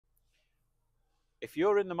if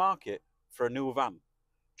you're in the market for a new van,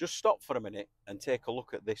 just stop for a minute and take a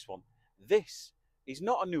look at this one. This is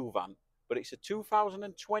not a new van, but it's a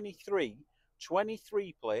 2023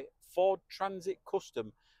 23 plate Ford Transit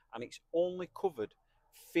Custom, and it's only covered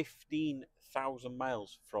 15,000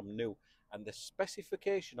 miles from new. And the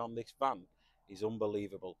specification on this van is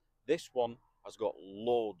unbelievable. This one has got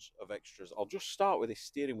loads of extras. I'll just start with this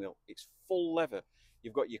steering wheel. It's full leather.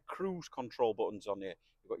 You've got your cruise control buttons on here.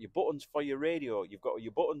 You've got your buttons for your radio. You've got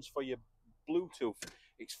your buttons for your Bluetooth.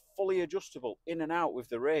 It's fully adjustable in and out with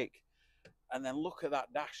the rake. And then look at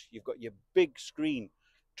that dash. You've got your big screen,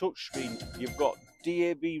 touch screen. You've got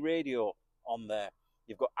DAB radio on there.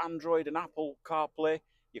 You've got Android and Apple CarPlay.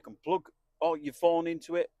 You can plug all your phone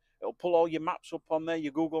into it. It'll pull all your maps up on there,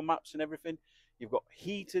 your Google Maps and everything. You've got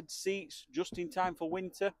heated seats just in time for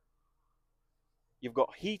winter. You've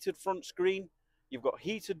got heated front screen. You've got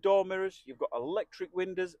heated door mirrors. You've got electric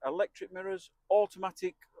windows, electric mirrors,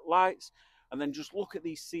 automatic lights. And then just look at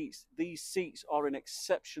these seats. These seats are in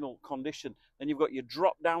exceptional condition. Then you've got your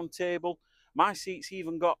drop-down table. My seat's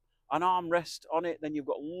even got an armrest on it. Then you've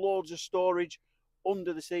got loads of storage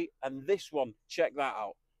under the seat. And this one, check that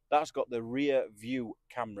out. That's got the rear view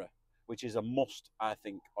camera, which is a must, I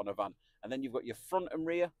think, on a van. And then you've got your front and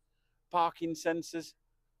rear parking sensors.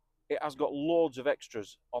 It has got loads of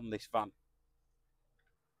extras on this van.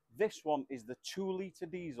 This one is the 2-litre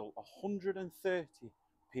diesel, 130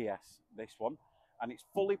 PS, this one. And it's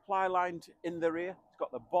fully ply-lined in the rear. It's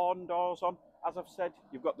got the barn doors on. As I've said,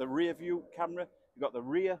 you've got the rear view camera. You've got the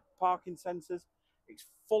rear parking sensors. It's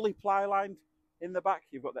fully ply-lined in the back.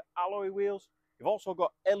 You've got the alloy wheels. You've also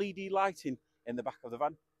got LED lighting in the back of the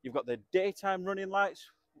van. You've got the daytime running lights,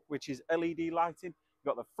 which is LED lighting.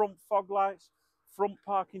 You've got the front fog lights, front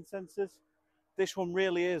parking sensors. This one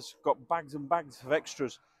really is got bags and bags of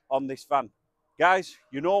extras on this van. Guys,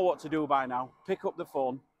 you know what to do by now. Pick up the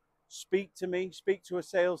phone, speak to me, speak to a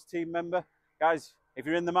sales team member. Guys, if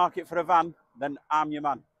you're in the market for a van, then I'm your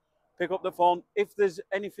man. Pick up the phone. If there's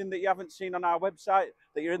anything that you haven't seen on our website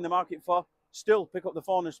that you're in the market for, still pick up the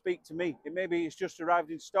phone and speak to me. Maybe it's just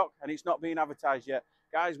arrived in stock and it's not being advertised yet.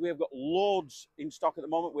 Guys, we have got loads in stock at the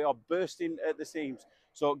moment. We are bursting at the seams.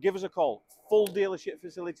 So give us a call. Full dealership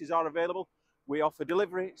facilities are available. We offer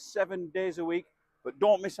delivery 7 days a week. But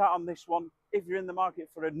don't miss out on this one. If you're in the market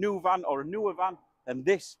for a new van or a newer van, then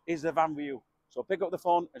this is the van for you. So pick up the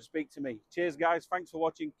phone and speak to me. Cheers, guys. Thanks for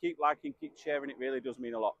watching. Keep liking, keep sharing. It really does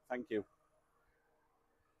mean a lot. Thank you.